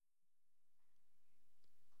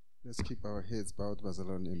Let's keep our heads bowed,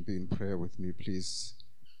 Bazalon, and be in prayer with me, please.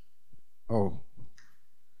 Oh,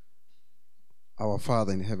 our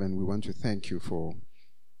Father in heaven, we want to thank you for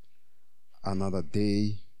another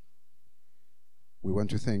day. We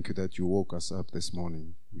want to thank you that you woke us up this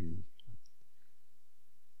morning. We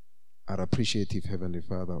are appreciative, Heavenly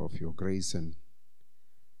Father, of your grace and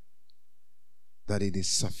that it is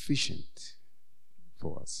sufficient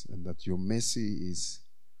for us and that your mercy is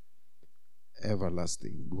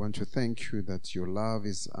everlasting. We want to thank you that your love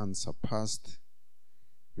is unsurpassed,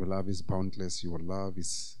 your love is boundless, your love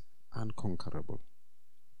is unconquerable.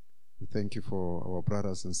 We thank you for our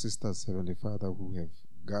brothers and sisters, Heavenly Father, who have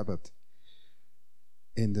gathered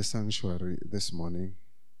in the sanctuary this morning,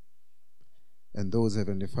 and those,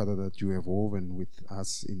 Heavenly Father, that you have woven with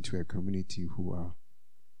us into a community who are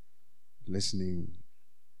listening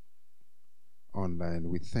online.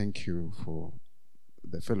 We thank you for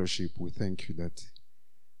the fellowship. We thank you that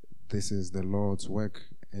this is the Lord's work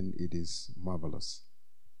and it is marvelous.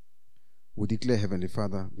 We declare, Heavenly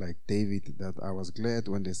Father, like David, that I was glad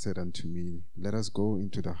when they said unto me, let us go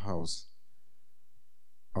into the house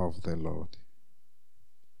of the Lord.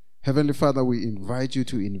 Heavenly Father, we invite you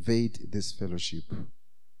to invade this fellowship.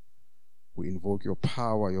 We invoke your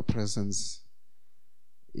power, your presence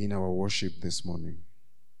in our worship this morning.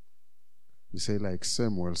 We say like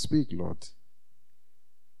Samuel, speak, Lord.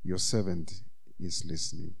 Your servant is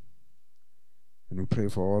listening. And we pray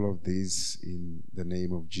for all of these in the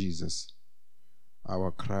name of Jesus, our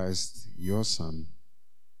Christ, your Son.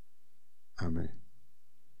 Amen.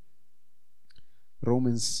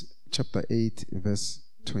 Romans chapter 8, verse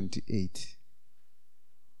 28.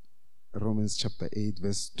 Romans chapter 8,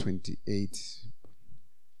 verse 28.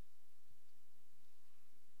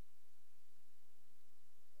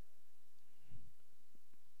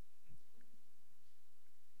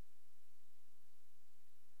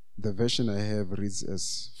 The version I have reads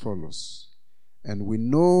as follows. And we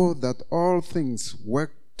know that all things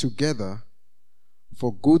work together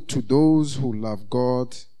for good to those who love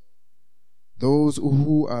God, those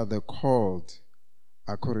who are the called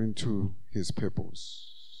according to his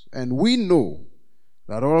purpose. And we know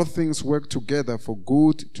that all things work together for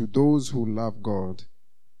good to those who love God,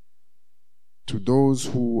 to those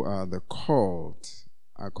who are the called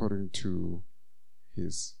according to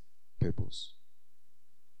his purpose.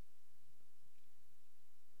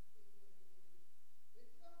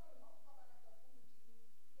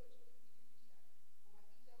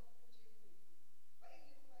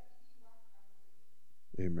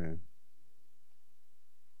 Amen.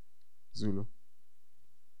 Zulu.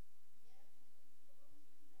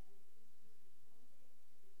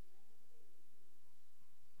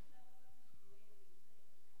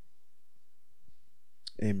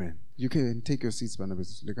 Amen. You can take your seats,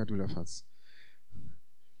 Barnabas. Le ka dula fatshe.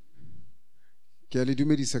 Ke a le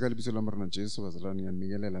dumedisa ka lebitso la morena Jesu bazalwane ya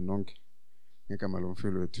nikelela nonke ngegama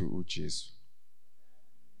lomfelo wethu uJesu.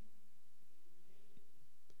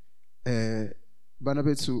 Bana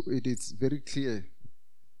bethu, it is very clear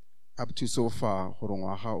up to so far gore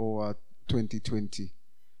ngwaga o wa 2020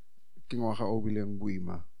 ke ngwaga o bileng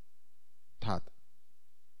boima thata.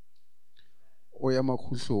 O ya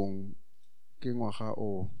makhutlong ke ngwaga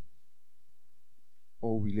o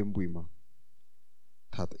bileng boima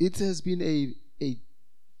thata. It has been a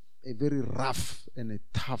very rough and a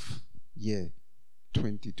tough year,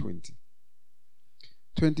 2020.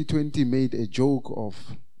 2020 made a joke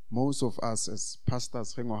of most of us as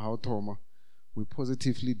pastors. We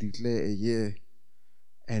positively declare a year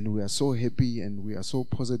and we are so happy and we are so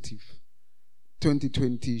positive.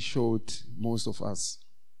 2020 showed most of us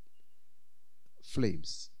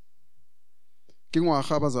flames.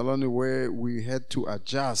 Where we had to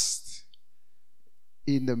adjust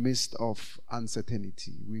in the midst of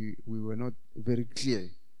uncertainty. We were not very clear.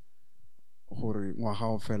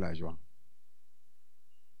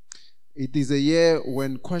 It is a year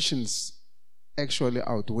when questions actually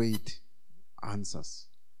outweighed answers.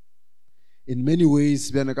 In many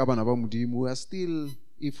ways, we are still,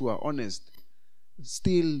 if we are honest,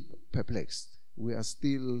 still perplexed. We are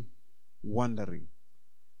still wondering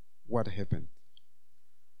what happened.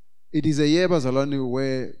 It is a year, Bazalani,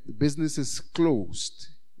 where businesses closed.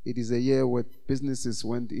 It is a year where businesses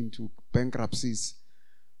went into bankruptcies,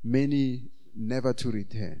 many never to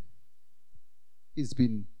return. It's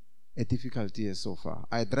been a difficult year so far.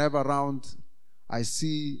 I drive around, I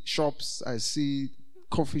see shops, I see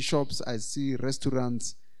coffee shops, I see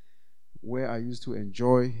restaurants where I used to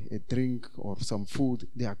enjoy a drink or some food.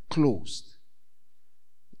 They are closed.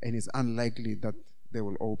 And it's unlikely that they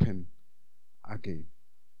will open again.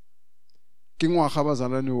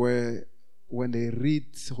 Where when they read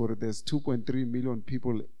or there's 2.3 million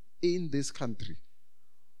people in this country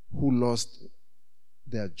who lost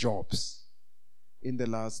their jobs in the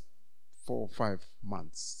last 4 or 5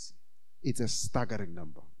 months. It's a staggering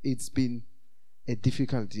number. It's been a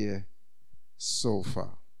difficult year so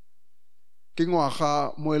far.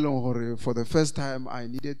 For the first time, I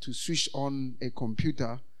needed to switch on a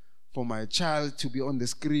computer for my child to be on the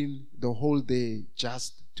screen the whole day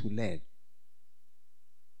just to learn.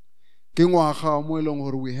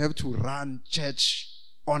 We have to run church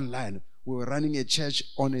online. We were running a church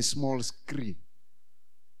on a small screen.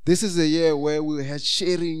 This is a year where we had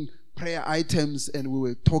sharing prayer items and we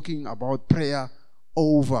were talking about prayer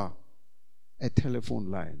over a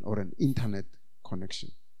telephone line or an internet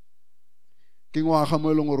connection.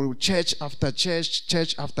 Church after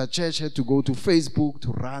church had to go to Facebook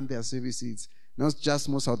to run their services, not just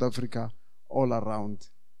more South Africa, all around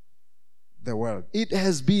the world. It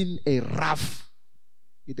has been a rough,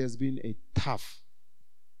 it has been a tough,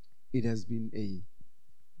 it has been a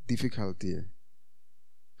difficult year.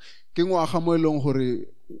 When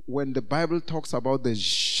the Bible talks about the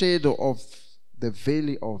shadow of the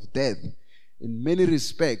valley of death, in many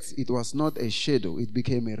respects, it was not a shadow, it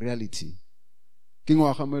became a reality.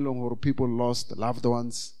 People lost loved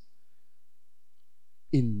ones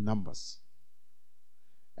in numbers.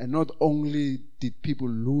 And not only did people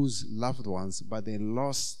lose loved ones, but they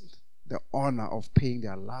lost the honor of paying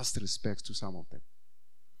their last respects to some of them.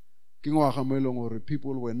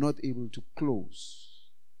 People were not able to close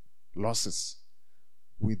losses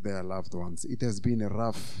with their loved ones. It has been a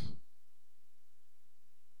rough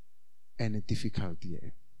and a difficult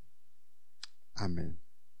year. Amen.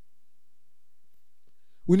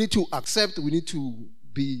 We need to accept, we need to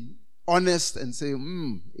be honest and say,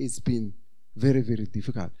 it's been very, very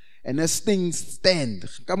difficult. And as things stand,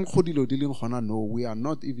 we are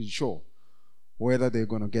not even sure whether they're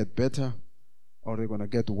going to get better or they're going to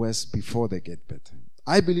get worse before they get better.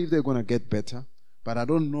 I believe they're going to get better, but I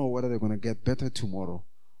don't know whether they're going to get better tomorrow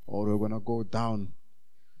or they're going to go down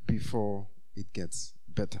before it gets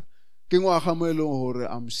better.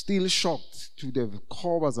 I'm still shocked to the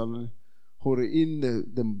core in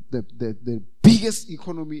the biggest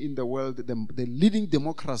economy in the world, the leading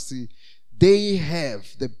democracy, they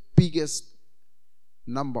have the biggest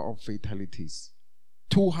number of fatalities.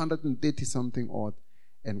 230 something odd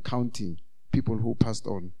and counting people who passed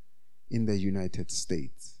on in the United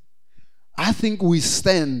States. I think we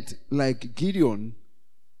stand like Gideon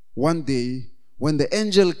one day when the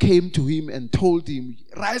angel came to him and told him,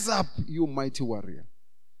 "Rise up, you mighty warrior.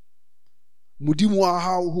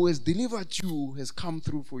 Mudimu who has delivered you has come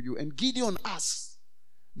through for you." And Gideon asks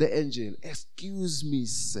the angel, "Excuse me,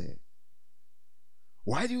 sir.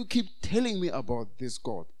 Why do you keep telling me about this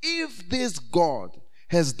God? If this God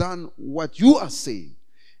has done what you are saying,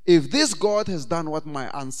 if this God has done what my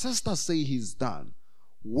ancestors say he's done,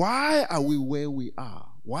 why are we where we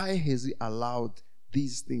are? Why has he allowed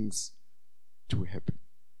these things to happen?"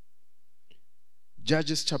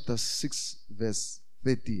 Judges chapter 6 verse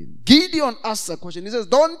 13. Gideon asks a question. He says,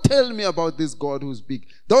 "Don't tell me about this God who's big.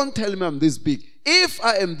 Don't tell me I'm this big. If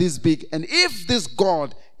I am this big and if this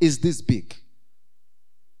God is this big,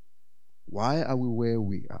 why are we where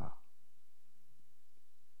we are?"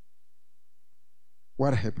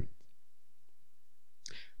 What happened?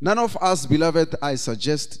 None of us, beloved, I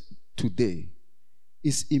suggest today,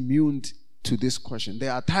 is immune to this question.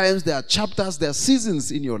 There are times, there are chapters, there are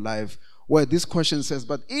seasons in your life where this question says,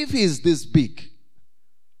 "But if he is this big,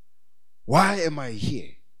 why am I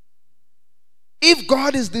here? If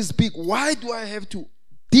God is this big, why do I have to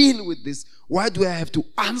deal with this? Why do I have to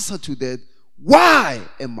answer to that? Why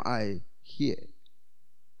am I here?"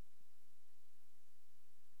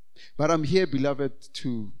 But I'm here, beloved,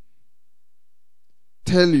 to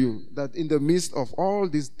tell you that in the midst of all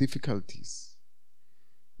these difficulties,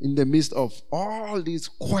 in the midst of all these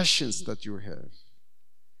questions that you have,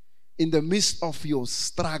 in the midst of your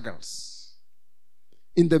struggles,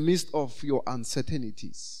 in the midst of your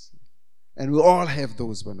uncertainties, and we all have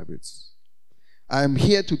those benefits, I am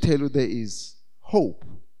here to tell you there is hope.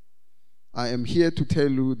 I am here to tell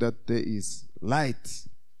you that there is light.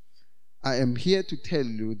 I am here to tell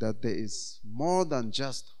you that there is more than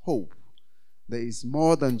just hope. There is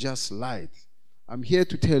more than just light. I'm here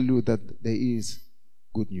to tell you that there is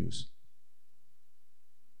good news.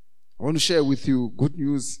 I want to share with you good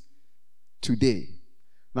news today.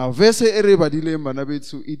 Now, verse everybody,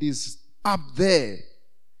 it is up there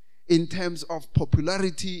in terms of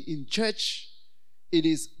popularity in church. It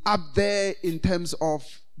is up there in terms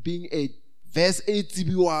of being a verse 8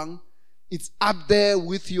 It's up there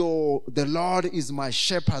with the Lord is my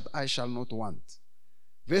shepherd, I shall not want.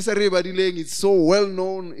 Verse everybody laying, it's so well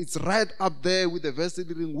known. It's right up there with the verse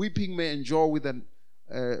reading, weeping may endure with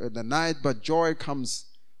the night, but joy comes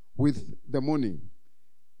with the morning.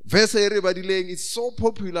 Verse everybody laying, it's so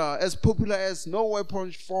popular as no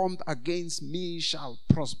weapon formed against me shall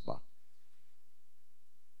prosper.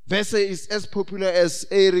 Verse is as popular as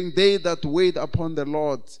airing, they that wait upon the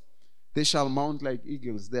Lord, they shall mount like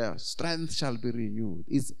eagles. Their strength shall be renewed.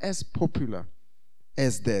 It's as popular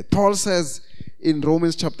as that. Paul says in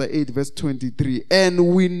Romans chapter 8 verse 23,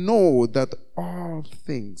 and we know that all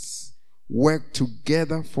things work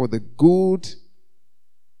together for the good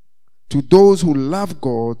to those who love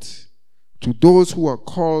God, to those who are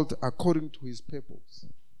called according to his purpose.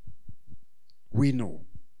 We know.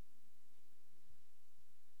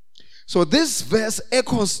 So this verse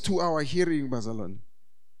echoes to our hearing, Bazalwane.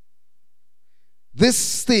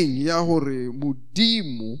 This thing, Yahore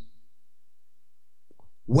Mudimu,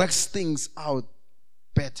 works things out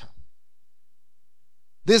better.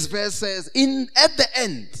 This verse says, at the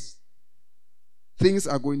end, things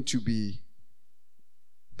are going to be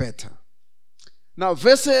better. Now,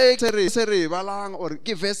 verse or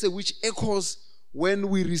give verse which echoes when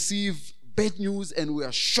we receive bad news and we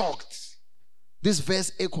are shocked. This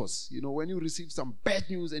verse echoes. You know, when you receive some bad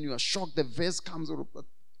news and you are shocked, the verse comes.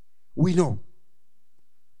 We know.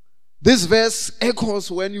 This verse echoes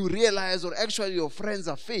when you realize, or actually your friends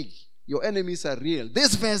are fake, your enemies are real.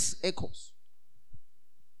 This verse echoes.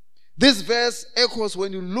 This verse echoes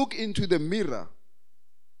when you look into the mirror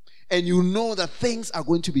and you know that things are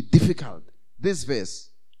going to be difficult. This verse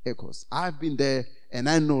echoes. I've been there and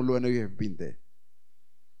I know, Lord, you have been there.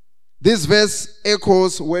 This verse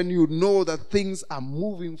echoes when you know that things are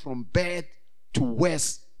moving from bad to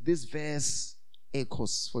worse. This verse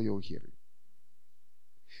echoes for your hearing.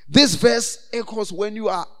 This verse echoes when you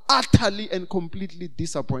are utterly and completely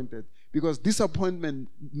disappointed, because disappointment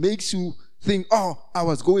makes you think, oh, I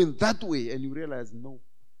was going that way, and you realize, no,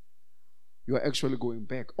 you are actually going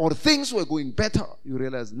back. Or things were going better, you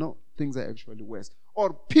realize, no, things are actually worse.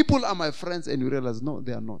 Or people are my friends, and you realize, no,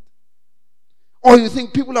 they are not. Or you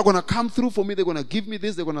think people are going to come through for me, they're going to give me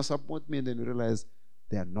this, they're going to support me, and then you realize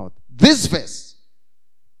they are not. This verse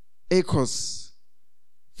echoes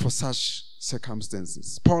for such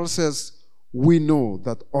circumstances. Paul says, we know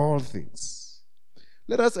that all things.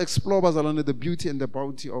 Let us explore, Bazalwane, the beauty and the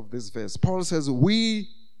bounty of this verse. Paul says, we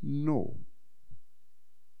know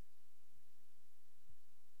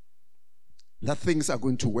that things are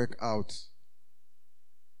going to work out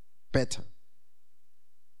better.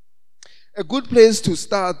 A good place to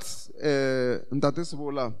start,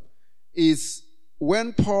 is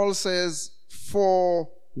when Paul says, for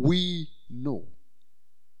we know.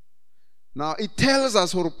 Now, it tells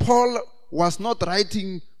us that Paul was not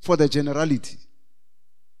writing for the generality.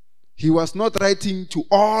 He was not writing to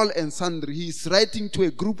all and sundry. He's writing to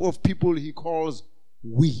a group of people he calls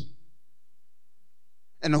we.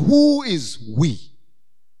 And who is we?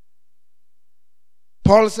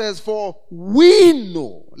 Paul says, for we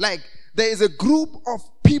know. Like, there is a group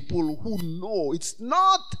of people who know. It's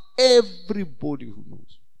not everybody who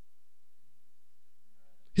knows.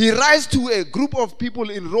 He writes to a group of people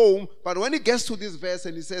in Rome, but when he gets to this verse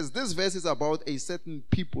and he says, this verse is about a certain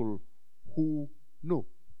people who know.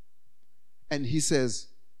 And he says,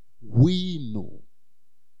 we know.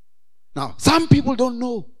 Now, some people don't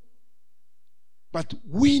know, but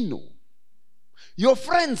we know. Your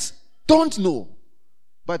friends don't know,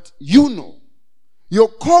 but you know. Your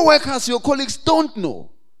co-workers, your colleagues don't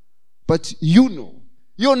know, but you know.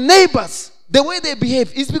 Your neighbors, the way they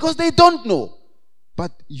behave is because they don't know.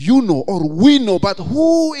 But you know, or we know. But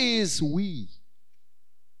who is we?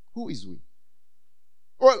 Who is we?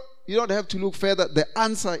 Well, you don't have to look further. The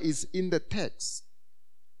answer is in the text.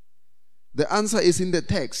 The answer is in the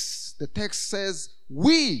text. The text says,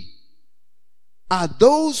 we are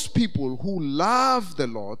those people who love the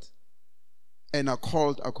Lord and are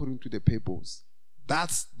called according to the purpose.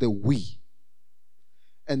 That's the we.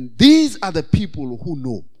 And these are the people who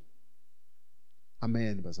know.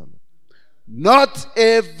 Amen. Not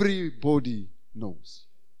everybody knows.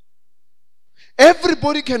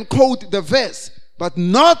 Everybody can quote the verse, but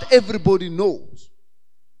not everybody knows.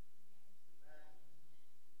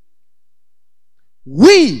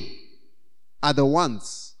 We are the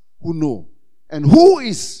ones who know. And who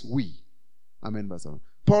is we? Amen.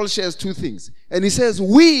 Paul shares two things. And he says,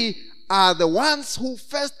 we are the ones who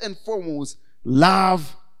first and foremost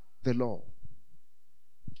love the Lord.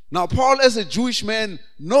 Now, Paul, as a Jewish man,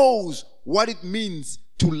 knows what it means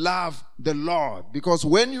to love the Lord. Because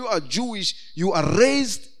when you are Jewish, you are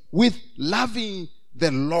raised with loving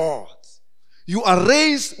the Lord. You are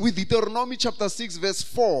raised with Deuteronomy chapter 6 verse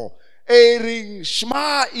 4. Hearing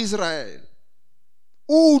Shema Israel.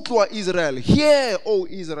 Utlwa Israel. Hear, O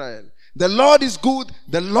Israel. The Lord is good.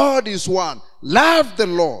 The Lord is one. Love the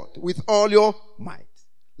Lord with all your might.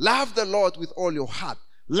 Love the Lord with all your heart.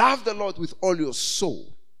 Love the Lord with all your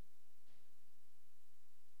soul.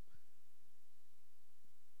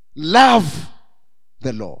 Love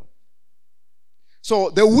the Lord. So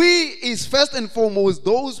the we is first and foremost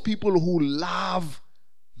those people who love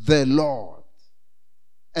the Lord.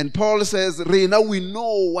 And Paul says, Reina, we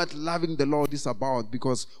know what loving the Lord is about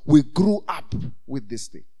because we grew up with this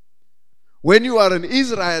thing. When you are in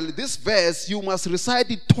Israel, this verse, you must recite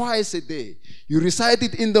it twice a day. You recite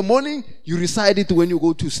it in the morning, you recite it when you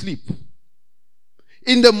go to sleep.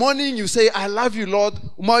 In the morning, you say, I love you, Lord.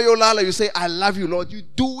 Umayolala, you say, I love you, Lord. You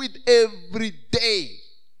do it every day.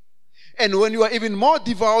 And when you are even more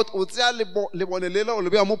devout, you know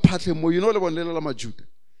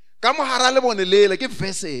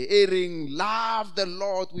love the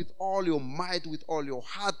Lord with all your might, with all your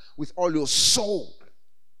heart, with all your soul.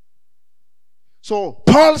 So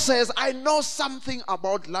Paul says, I know something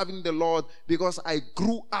about loving the Lord because I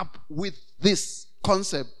grew up with this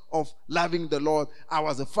concept of loving the Lord. I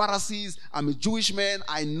was a Pharisee. I'm a Jewish man.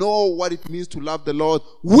 I know what it means to love the Lord.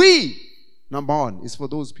 Number one, is for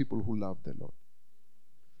those people who love the Lord.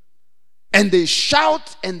 And they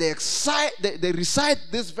shout and they recite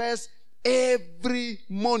this verse every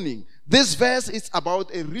morning. This verse is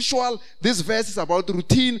about a ritual. This verse is about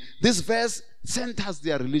routine. This verse centers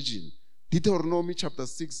their religion. Deuteronomy chapter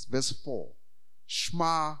 6 verse 4.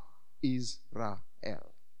 Shema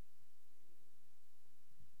Israel.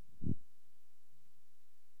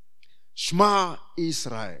 Shema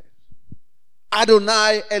Israel.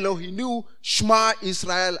 Adonai Elohinu, Shema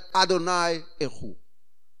Israel, Adonai Ehu.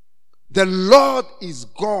 The Lord is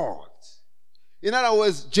God. In other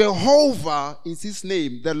words, Jehovah is his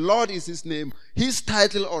name. The Lord is his name. His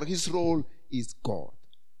title or his role is God.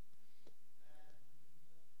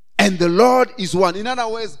 And the Lord is one. In other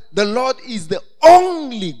words, the Lord is the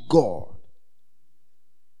only God.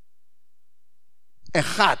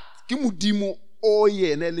 Echad. Kimudimu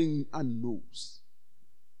oye neling knows.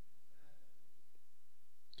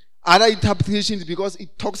 Other interpretations, because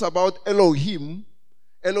it talks about Elohim.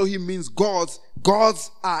 Elohim means gods.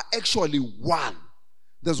 Gods are actually one.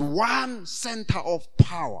 There's one center of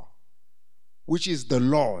power, which is the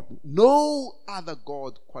Lord. No other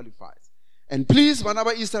God qualifies. And please,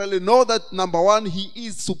 whenever Israel, know that number one, he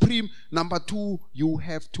is supreme. Number two, you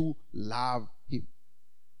have to love him.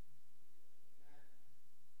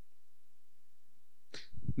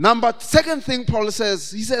 Second thing Paul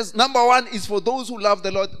says, he says, number one is for those who love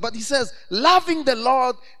the Lord. But he says, loving the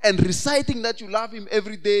Lord and reciting that you love him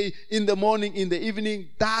every day, in the morning, in the evening,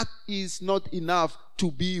 that is not enough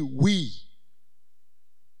to be we.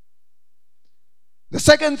 The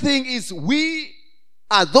second thing is we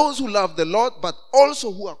are those who love the Lord, but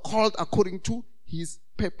also who are called according to his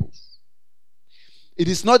purpose. It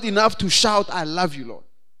is not enough to shout, I love you, Lord.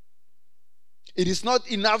 It is not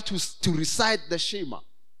enough to recite the Shema.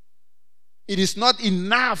 It is not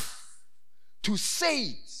enough to say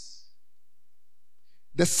it.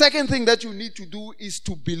 The second thing that you need to do is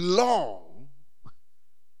to belong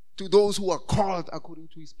to those who are called according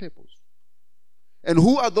to his purpose. And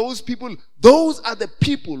who are those people? Those are the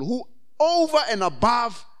people who over and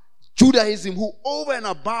above Judaism, who over and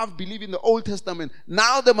above believe in the Old Testament,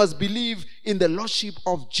 now they must believe in the Lordship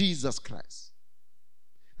of Jesus Christ.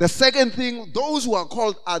 The second thing, those who are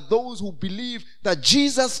called are those who believe that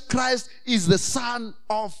Jesus Christ is the Son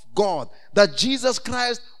of God. That Jesus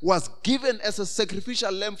Christ was given as a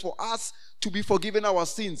sacrificial lamb for us to be forgiven our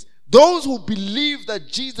sins. Those who believe that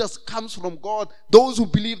Jesus comes from God, those who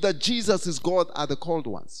believe that Jesus is God are the called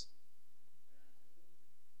ones.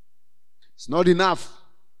 It's not enough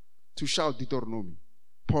to shout Deuteronomy.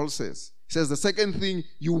 Paul says, he says the second thing,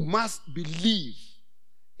 you must believe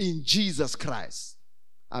in Jesus Christ.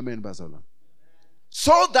 Amen, Basala.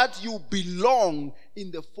 So that you belong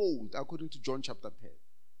in the fold, according to John chapter 10.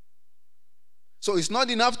 So it's not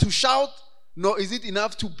enough to shout, nor is it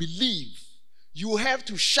enough to believe. You have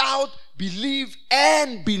to shout, believe,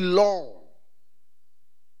 and belong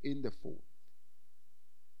in the fold.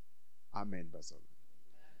 Amen, Basala.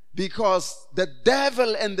 Because the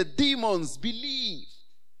devil and the demons believe.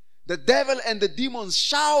 The devil and the demons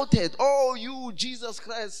shouted, oh, you, Jesus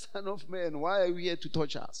Christ, Son of Man, why are you here to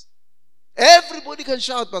touch us? Everybody can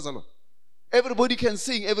shout, Basalo. Everybody can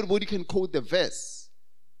sing. Everybody can quote the verse.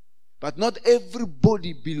 But not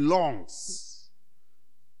everybody belongs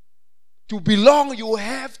To belong, you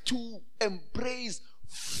have to embrace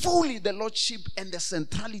fully the lordship and the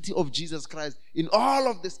centrality of Jesus Christ in all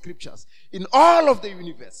of the scriptures, in all of the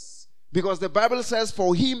universe. Because the Bible says,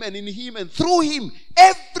 for him and in him and through him,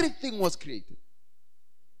 everything was created.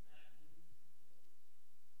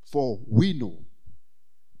 For we know.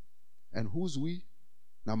 And who's we?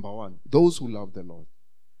 Number one, those who love the Lord.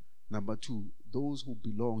 Number two, those who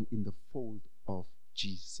belong in the fold of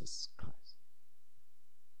Jesus Christ.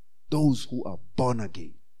 Those who are born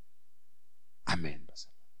again. Amen.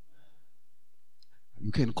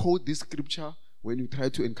 You can quote this scripture when you try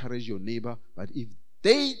to encourage your neighbor, but if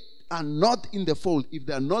they are not in the fold, if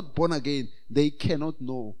they are not born again, they cannot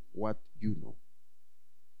know what you know.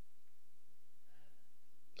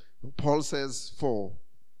 Paul says, for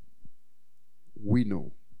we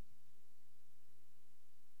know.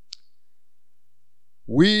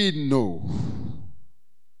 We know.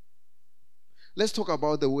 Let's talk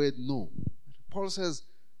about the word know. Paul says,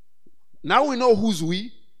 now we know who's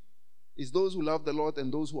we. Is those who love the Lord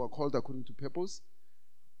and those who are called according to purpose.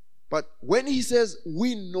 But when he says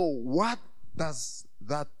we know, what does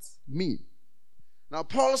that mean? Now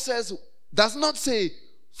Paul says, does not say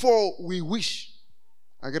for we wish.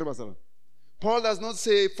 Paul does not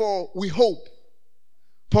say for we hope.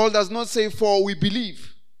 Paul does not say for we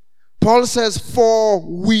believe. Paul says for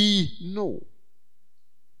we know.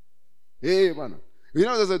 Hey, man. You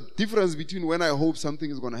know, there's a difference between when I hope something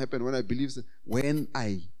is going to happen, when I believe, when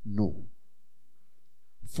I know.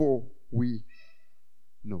 For we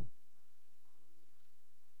know.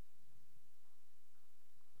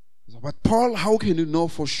 But Paul, how can you know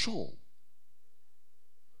for sure?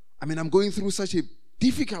 I mean, I'm going through such a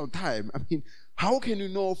difficult time. I mean, how can you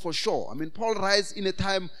know for sure? I mean, Paul writes in a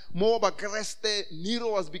time, more Bakreste,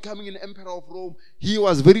 Nero was becoming an emperor of Rome. He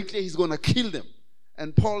was very clear he's going to kill them.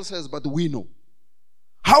 And Paul says, but we know.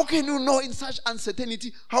 How can you know in such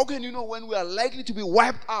uncertainty? How can you know when we are likely to be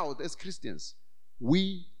wiped out as Christians?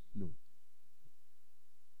 We know.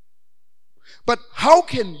 But how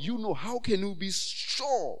can you know? How can you be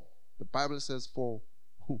sure? The Bible says, for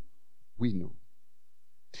we know.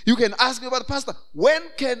 You can ask me, but Pastor,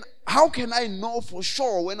 how can I know for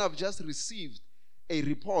sure when I've just received a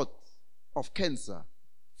report of cancer?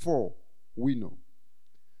 For we know.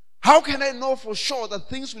 How can I know for sure that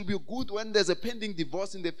things will be good when there's a pending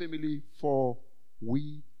divorce in the family? For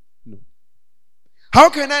we know.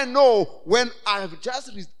 How can I know when I have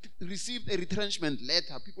just received a retrenchment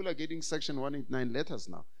letter? People are getting Section 189 letters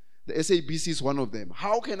now. The SABC is one of them.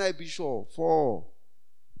 How can I be sure? For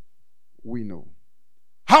we know.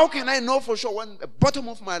 How can I know for sure when the bottom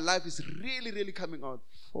of my life is really, really coming out?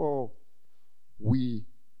 For we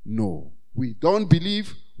know. We don't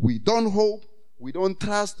believe, we don't hope, we don't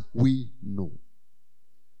trust, we know.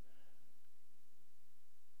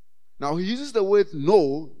 Now he uses the word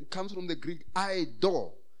know. It comes from the Greek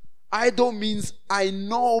eido. Eido means I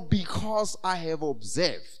know because I have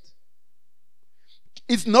observed.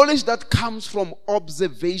 It's knowledge that comes from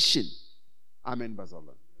observation. Amen,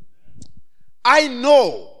 Bazallah. I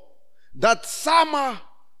know that summer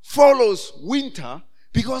follows winter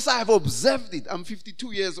because I have observed it. I'm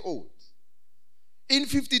 52 years old. In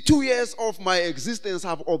 52 years of my existence,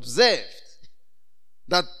 I've observed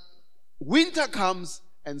that winter comes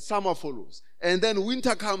and summer follows. And then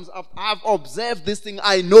winter comes after I've observed this thing,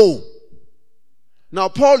 I know. Now,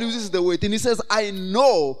 Paul uses the word and he says, I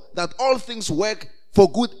know that all things work for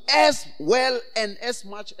good as well and as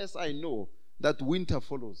much as I know that winter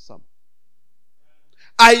follows summer.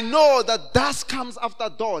 I know that dusk comes after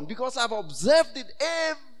dawn because I've observed it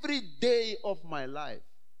every day of my life.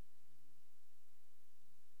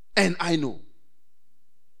 And I know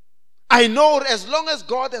as long as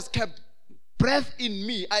God has kept breath in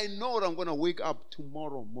me, I know that I'm going to wake up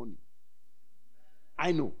tomorrow morning.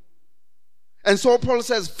 I know. And so Paul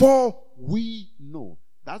says, for we know.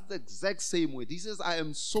 That's the exact same word. He says, I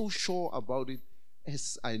am so sure about it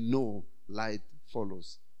as I know night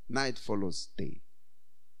follows day.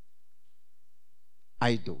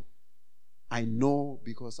 I do. I know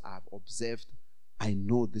because I've observed. I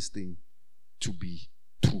know this thing to be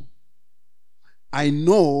true. I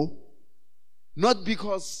know not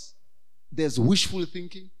because there's wishful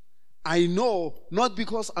thinking. I know not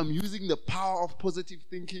because I'm using the power of positive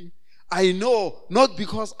thinking. I know not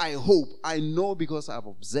because I hope. I know because I've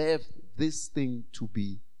observed this thing to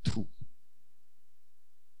be true.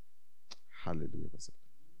 Hallelujah.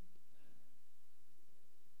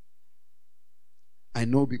 I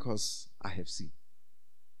know because I have seen.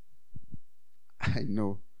 I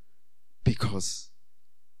know because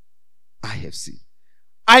I have seen.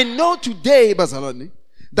 I know today, Bazalani,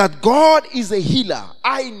 that God is a healer.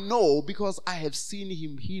 I know because I have seen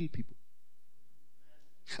him heal people.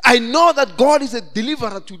 I know that God is a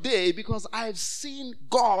deliverer today because I have seen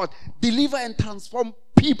God deliver and transform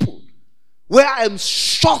people. Where I am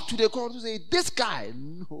shocked to the core to say, this guy,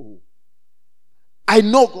 no. I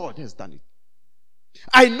know God has done it.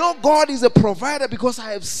 I know God is a provider because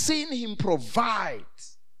I have seen him provide.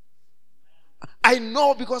 I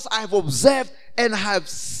know because I have observed and have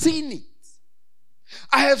seen it.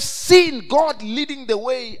 I have seen God leading the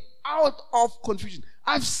way out of confusion.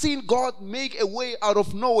 I've seen God make a way out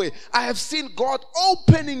of nowhere. I have seen God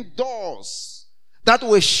opening doors that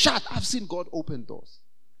were shut. I've seen God open doors.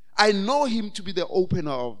 I know him to be the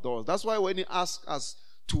opener of doors. That's why when he asks us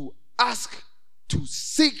to ask, to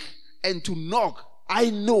seek, and to knock, I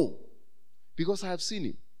know because I have seen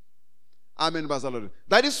him. Amen.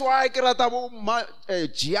 That is why I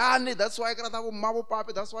kratabo Gianni. That's why I kratabo Mabo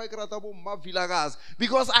Pape. That's why I kratabo Mavilagas.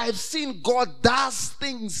 Because I have seen God does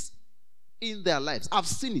things in their lives. I've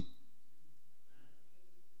seen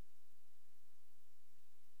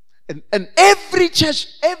it. And every church,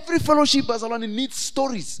 every fellowship, Barcelona needs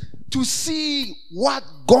stories to see what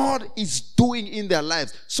God is doing in their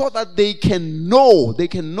lives so that they can know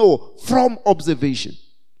from observation.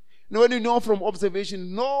 Now, when you know from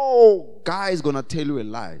observation, no guy is going to tell you a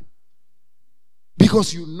lie.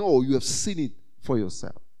 Because you know, you have seen it for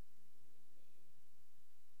yourself.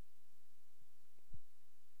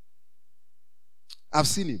 I've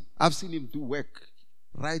seen him. I've seen him do work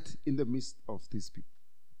right in the midst of these people.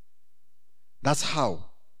 That's how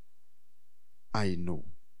I know.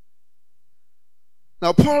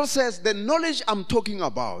 Now, Paul says the knowledge I'm talking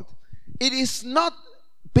about, it is not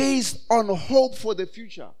based on hope for the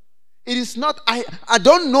future. It is not, I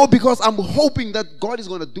don't know because I'm hoping that God is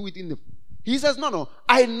going to do it in the... He says, no.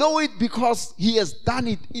 I know it because he has done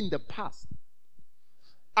it in the past.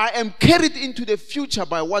 I am carried into the future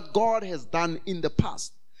by what God has done in the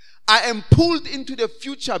past. I am pulled into the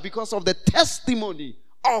future because of the testimony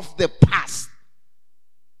of the past.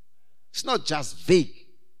 It's not just vague.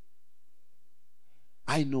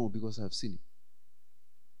 I know because I've seen it.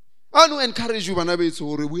 I want to encourage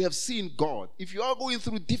you, we have seen God. If you are going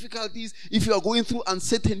through difficulties, if you are going through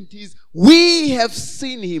uncertainties, we have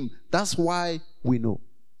seen him. That's why we know.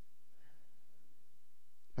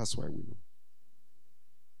 That's why we know.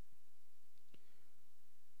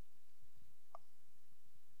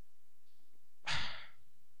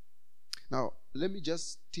 Now, let me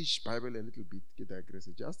just teach Bible a little bit, get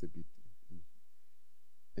aggressive, just a bit,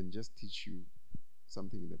 and just teach you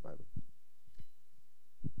something in the Bible.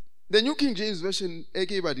 The New King James Version,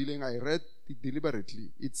 A.K. Badiling, I read it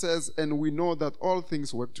deliberately. It says, and we know that all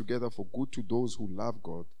things work together for good to those who love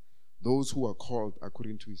God, those who are called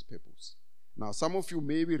according to his purpose. Now, some of you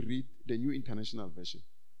maybe read the New International Version.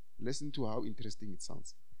 Listen to how interesting it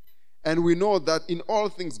sounds. And we know that in all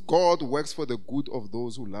things God works for the good of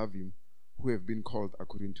those who love him, who have been called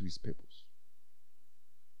according to his purpose.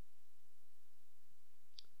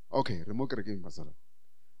 Okay, I'm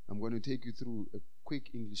going to take you through a quick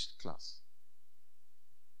English class.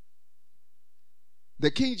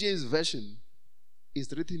 The King James Version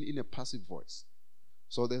is written in a passive voice.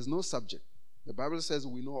 So there's no subject. The Bible says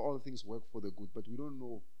we know all things work for the good, but we don't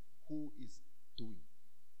know who is doing.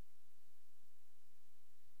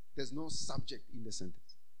 There's no subject in the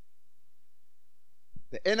sentence.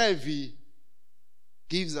 The NIV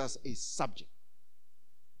gives us a subject.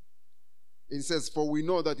 It says, for we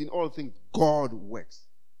know that in all things God works.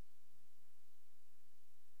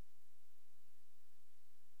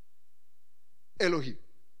 Elohim.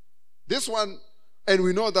 This one, and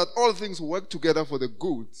we know that all things work together for the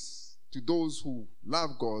goods to those who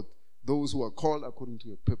love God, those who are called according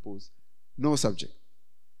to a purpose. No subject.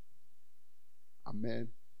 Amen.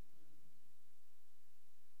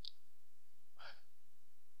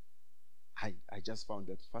 I just found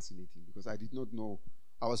that fascinating because I did not know.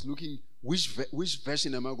 I was looking which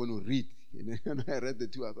version am I going to read. And I read the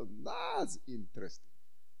two. I thought, that's interesting.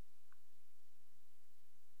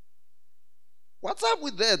 What's up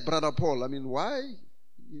with that, Brother Paul? I mean, why,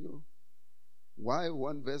 why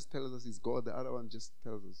one verse tells us it's God, the other one just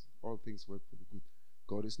tells us all things work for the good.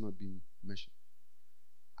 God is not being mentioned.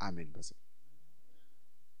 Amen.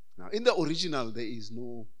 Now, in the original, there is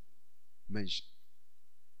no mention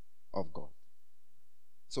of God.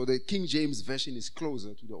 So the King James Version is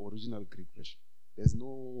closer to the original Greek version. There's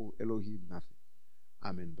no Elohim, nothing.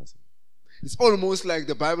 Amen. It's almost like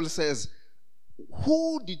the Bible says,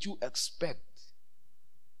 who did you expect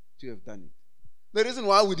to have done it? The reason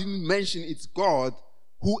why we didn't mention it's God,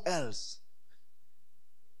 who else?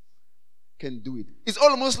 can do it. It's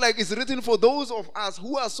almost like it's written for those of us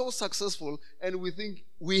who are so successful and we think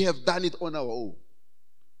we have done it on our own.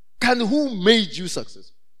 Who made you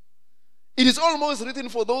successful? It is almost written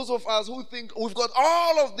for those of us who think we've got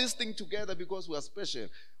all of this thing together because we are special.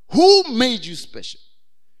 Who made you special?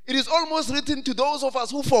 It is almost written to those of us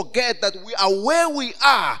who forget that we are where we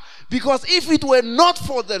are because if it were not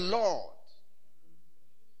for the Lord,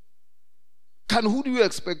 who do you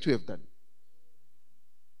expect to have done?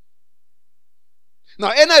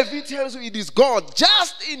 Now, NIV tells you it is God,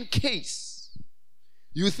 just in case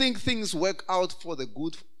you think things work out for the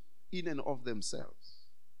good in and of themselves.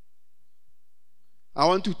 I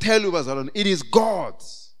want to tell you, Bazalon, it is God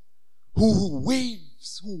who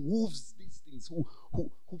waves, who moves these things, who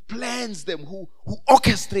plans them, who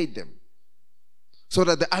orchestrates them, so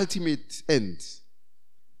that the ultimate end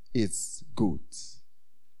is good.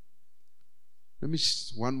 Let me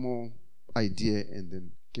one more idea and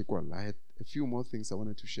then I had a few more things I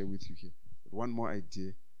wanted to share with you here. But one more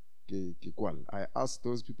idea. I asked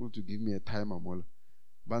those people to give me a timer. Amen.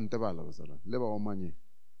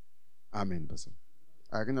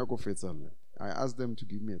 I asked them to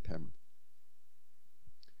give me a timer.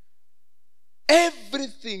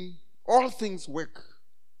 Everything, all things work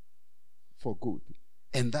for good.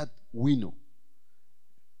 And that we know.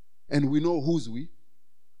 And we know who's we.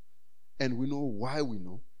 And we know why we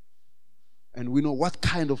know. And we know what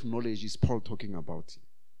kind of knowledge is Paul talking about.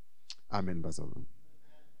 Amen, Bazalon.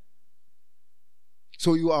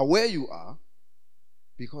 So you are where you are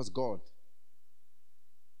because God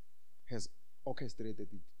has orchestrated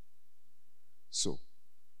it. So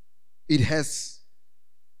it has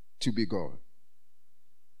to be God.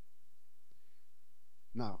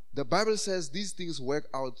 Now, the Bible says these things work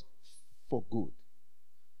out for good.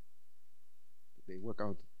 They work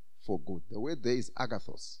out for good. The word there is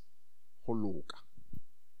agathos. Holoka.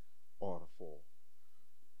 Or for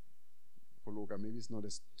holoka, maybe it's not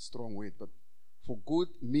a strong word, but for good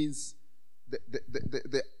means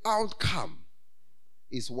the outcome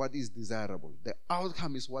is what is desirable. The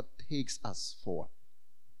outcome is what takes us forward.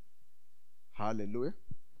 Hallelujah.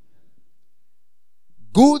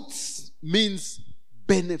 Good means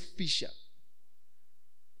beneficial.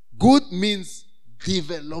 Good means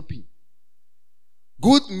developing.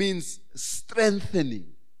 Good means strengthening.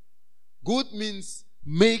 Good means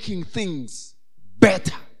making things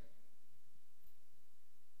better.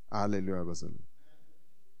 Hallelujah.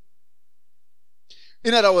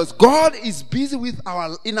 In other words, God is busy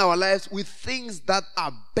in our lives with things that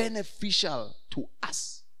are beneficial to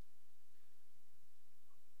us.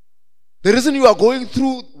 The reason you are going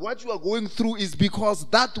through what you are going through is because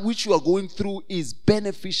that which you are going through is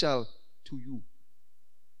beneficial to you.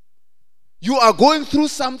 You are going through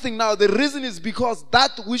something now. The reason is because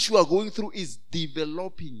that which you are going through is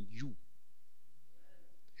developing you.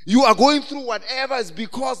 You are going through whatever is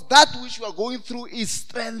because that which you are going through is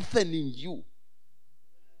strengthening you.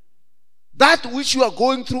 That which you are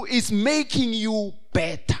going through is making you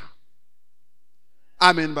better.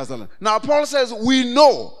 Amen, Bazala. Now, Paul says, we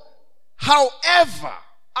know, however,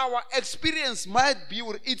 our experience might be,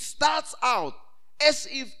 it starts out as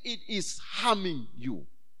if it is harming you.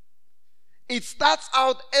 It starts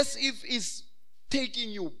out as if it's taking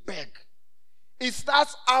you back. It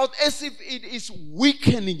starts out as if it is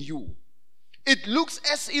weakening you. It looks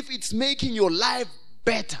as if it's making your life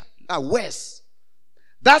better, worse.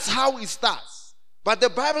 That's how it starts. But the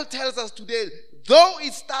Bible tells us today, though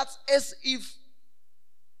it starts as if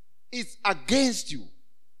it's against you,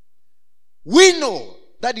 we know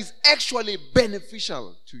that it's actually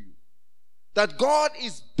beneficial to you. That God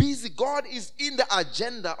is busy. God is in the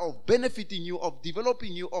agenda of benefiting you, of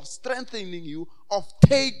developing you, of strengthening you, of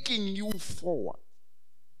taking you forward.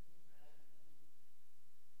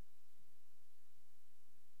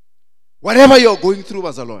 Whatever you're going through,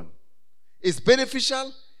 Bazalon, is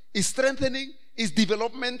beneficial, is strengthening, is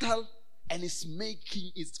developmental, and is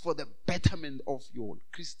making it for the betterment of your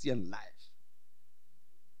Christian life.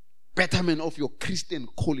 Betterment of your Christian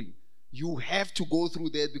calling. You have to go through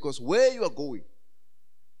that because where you are going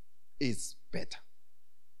is better.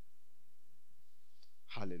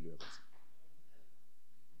 Hallelujah.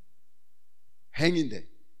 Hang in there.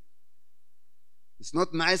 It's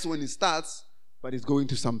not nice when it starts, but it's going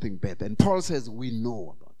to something better. And Paul says, we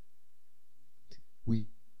know about it.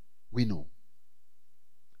 We know.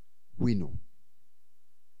 We know.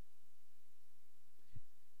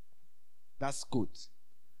 That's good.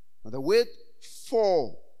 Now the word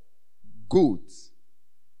for good,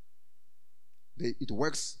 it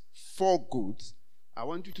works for good. I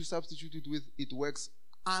want you to substitute it with it works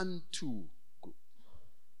unto good.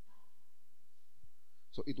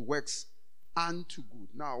 So it works unto good.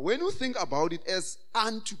 Now, when you think about it as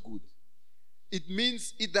unto good, it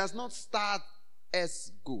means it does not start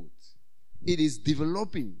as good. It is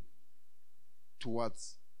developing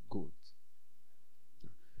towards good.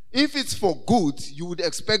 If it's for good, you would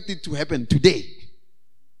expect it to happen today.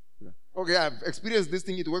 Okay, I've experienced this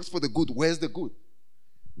thing, it works for the good. Where's the good?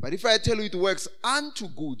 But if I tell you it works unto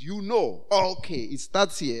good, you know, okay, it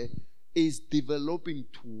starts here, is developing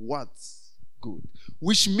towards good.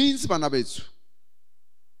 Which means, Banabetsu,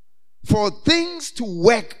 for things to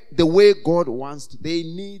work the way God wants to, they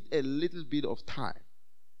need a little bit of time.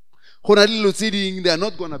 They are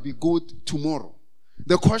not going to be good tomorrow.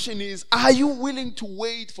 The question is, are you willing to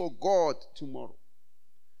wait for God tomorrow?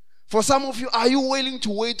 For some of you, are you willing to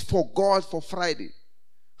wait for God for Friday?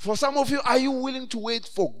 For some of you, are you willing to wait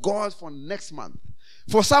for God for next month?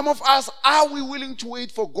 For some of us, are we willing to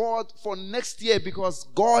wait for God for next year because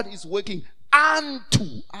God is working unto.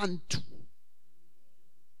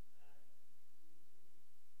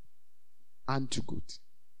 Unto good.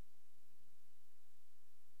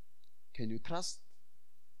 Can you trust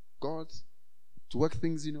God to work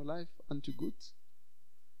things in your life unto good?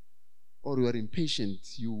 Or you are impatient,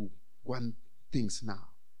 you want things now?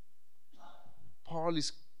 Paul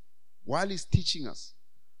is, while he's teaching us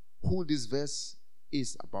who this verse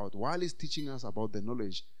is about, while he's teaching us about the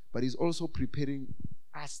knowledge, but he's also preparing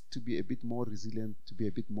us to be a bit more resilient, to be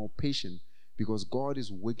a bit more patient, because God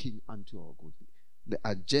is working unto our good. The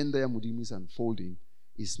agenda Mudimi is unfolding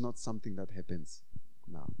is not something that happens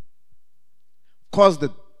now. Of course,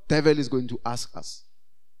 the devil is going to ask us,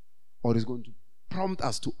 or is going to prompt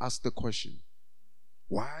us to ask the question,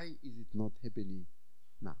 why is it not happening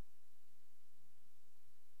now?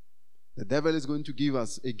 The devil is going to give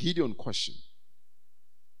us a Gideon question.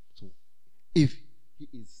 So, if he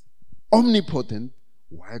is omnipotent,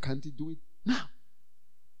 why can't he do it now?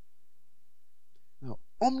 Now,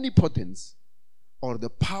 omnipotence, or the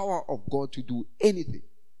power of God to do anything,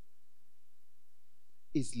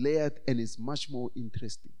 is layered and is much more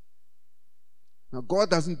interesting. Now, God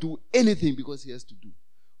doesn't do anything because he has to do.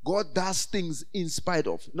 God does things in spite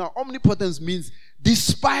of. Now, omnipotence means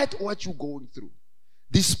despite what you're going through,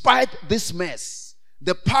 despite this mess,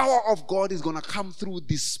 the power of God is going to come through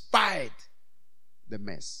despite the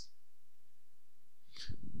mess.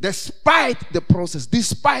 Despite the process,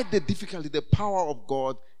 despite the difficulty, the power of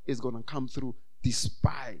God is going to come through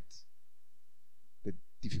despite the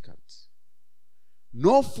difficulty.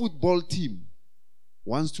 No football team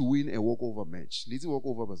wants to win a walkover match. Let's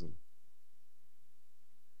walkover, Basil.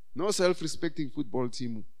 No self-respecting football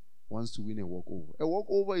team wants to win a walkover. A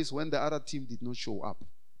walkover is when the other team did not show up.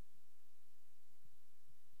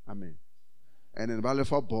 Amen. And in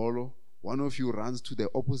Balefa Bolo, one of you runs to the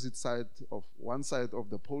opposite side of one side of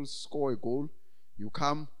the pole, score a goal. You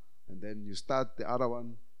come, and then you start. The other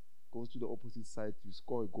one goes to the opposite side. You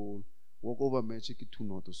score a goal. Walkover match, you get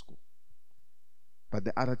 2-0 to score. But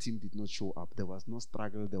the other team did not show up. There was no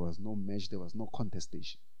struggle. There was no match. There was no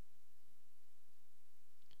contestation.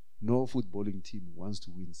 No footballing team wants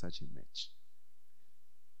to win such a match.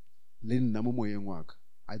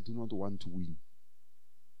 I do not want to win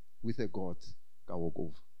with a God. I walk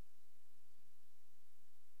over.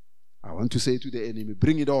 I want to say to the enemy,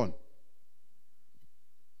 bring it on.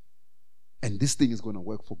 And this thing is going to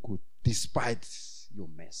work for good despite your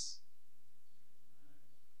mess.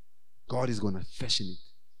 God is going to fashion it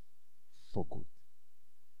for good.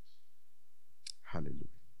 Hallelujah.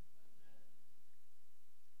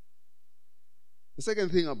 The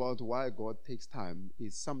second thing about why God takes time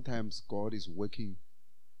is sometimes God is working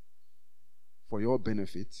for your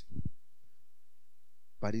benefit,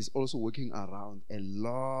 but He's also working around a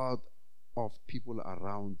lot of people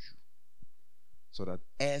around you, so that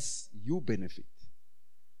as you benefit,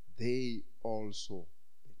 they also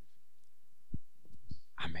benefit.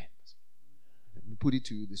 Amen. Let me put it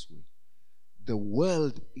to you this way. The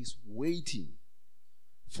world is waiting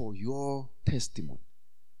for your testimony.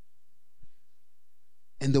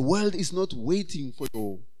 And the world is not waiting for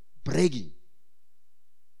your bragging.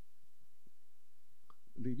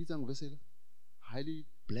 Highly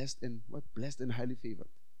blessed and what? Blessed and highly favored.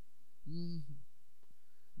 Mm-hmm.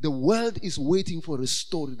 The world is waiting for a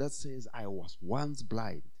story that says, I was once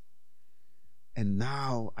blind and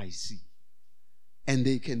now I see. And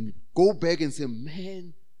they can go back and say,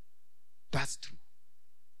 man, that's true.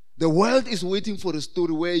 The world is waiting for a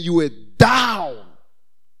story where you were down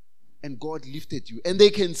and God lifted you. And they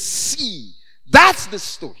can see that's the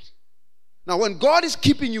story. Now, when God is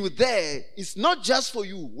keeping you there, it's not just for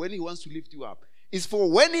you when He wants to lift you up. It's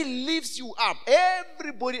for when He lifts you up,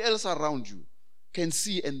 everybody else around you can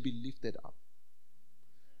see and be lifted up.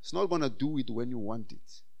 He's not going to do it when you want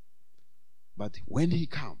it. But when He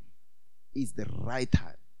comes, it's the right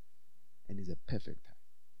time. And it's a perfect time.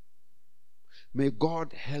 May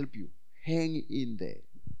God help you. Hang in there.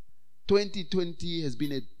 2020 has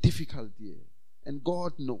been a difficult year. And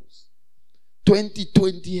God knows.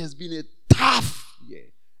 2020 has been a tough year.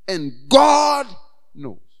 And God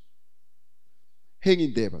knows. Hang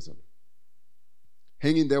in there, Pastor.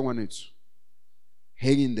 Hang in there, one.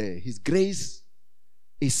 Hang in there. His grace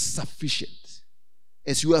is sufficient.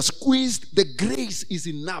 As you are squeezed, the grace is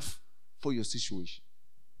enough for your situation.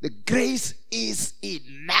 The grace is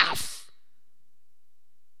enough.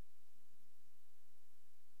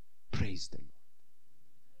 Praise the Lord.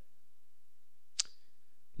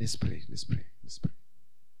 Let's pray. Let's pray. Let's pray.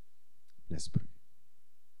 Let's pray.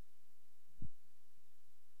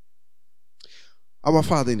 Our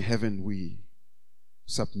Father in heaven, we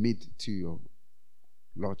submit to your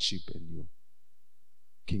lordship and your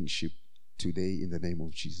kingship today in the name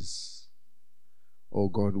of Jesus. Oh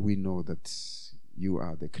God, we know that you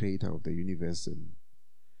are the creator of the universe and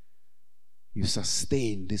you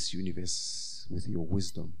sustain this universe with your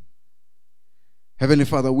wisdom. Heavenly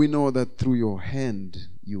Father, we know that through your hand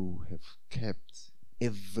you have kept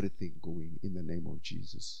everything going in the name of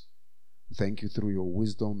Jesus. Thank you through your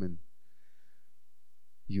wisdom, and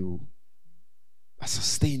you are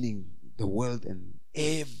sustaining the world and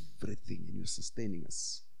everything, and you're sustaining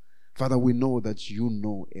us. Father, we know that you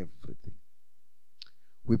know everything.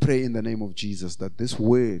 We pray in the name of Jesus that this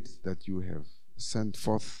word that you have sent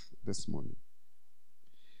forth this morning,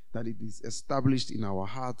 that it is established in our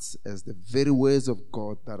hearts as the very words of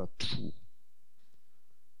God that are true.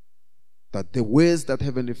 That the words that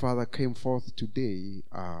Heavenly Father came forth today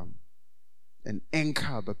are an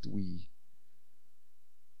anchor that we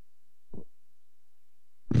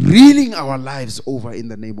reeling our lives over in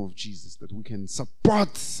the name of Jesus, that we can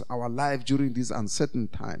support our life during these uncertain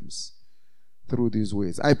times through these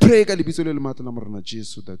ways. I pray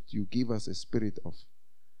that you give us a spirit of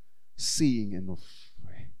seeing and of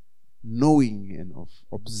knowing and of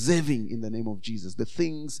observing in the name of Jesus the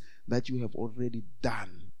things that you have already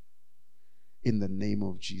done in the name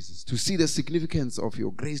of Jesus. To see the significance of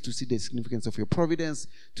your grace, to see the significance of your providence,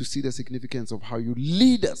 to see the significance of how you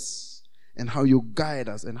lead us and how you guide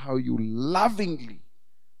us and how you lovingly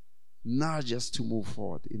nudge us to move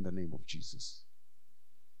forward in the name of Jesus.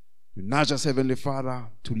 You nudge us, Heavenly Father,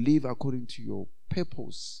 to live according to your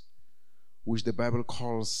purpose, which the Bible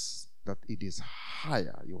calls that it is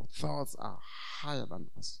higher. Your thoughts are higher than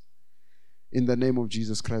us. In the name of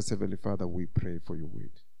Jesus Christ, Heavenly Father, we pray for your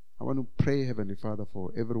word. I want to pray, Heavenly Father,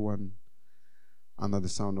 for everyone under the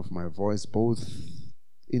sound of my voice, both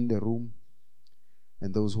in the room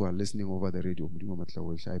and those who are listening over the radio.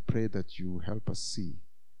 I pray that you help us see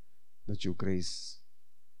that your grace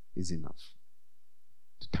is enough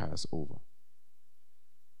to tie us over.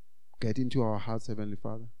 Get into our hearts, Heavenly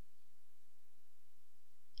Father.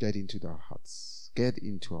 Get into our hearts. Get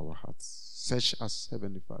into our hearts. Search us,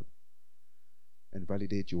 Heavenly Father, and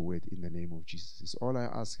validate your word in the name of Jesus. It's all I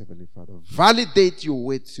ask, Heavenly Father. Validate your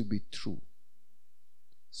word to be true,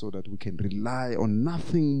 so that we can rely on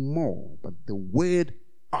nothing more but the word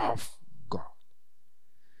of God.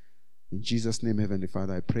 In Jesus' name, Heavenly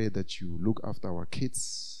Father, I pray that you look after our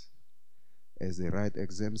kids as they write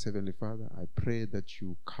exams, Heavenly Father. I pray that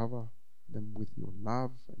you cover them with your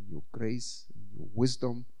love and your grace and your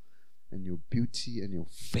wisdom and your beauty and your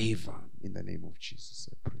favor in the name of Jesus,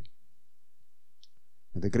 I pray.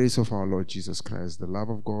 And the grace of our Lord Jesus Christ, the love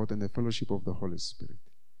of God, and the fellowship of the Holy Spirit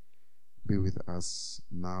be with us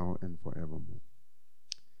now and forevermore.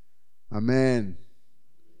 Amen.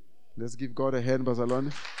 Let's give God a hand,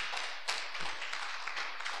 Bazalwane.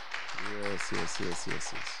 Yes.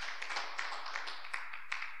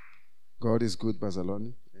 God is good,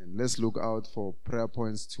 Bazalwane. And let's look out for prayer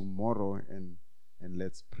points tomorrow and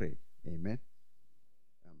let's pray. Amen.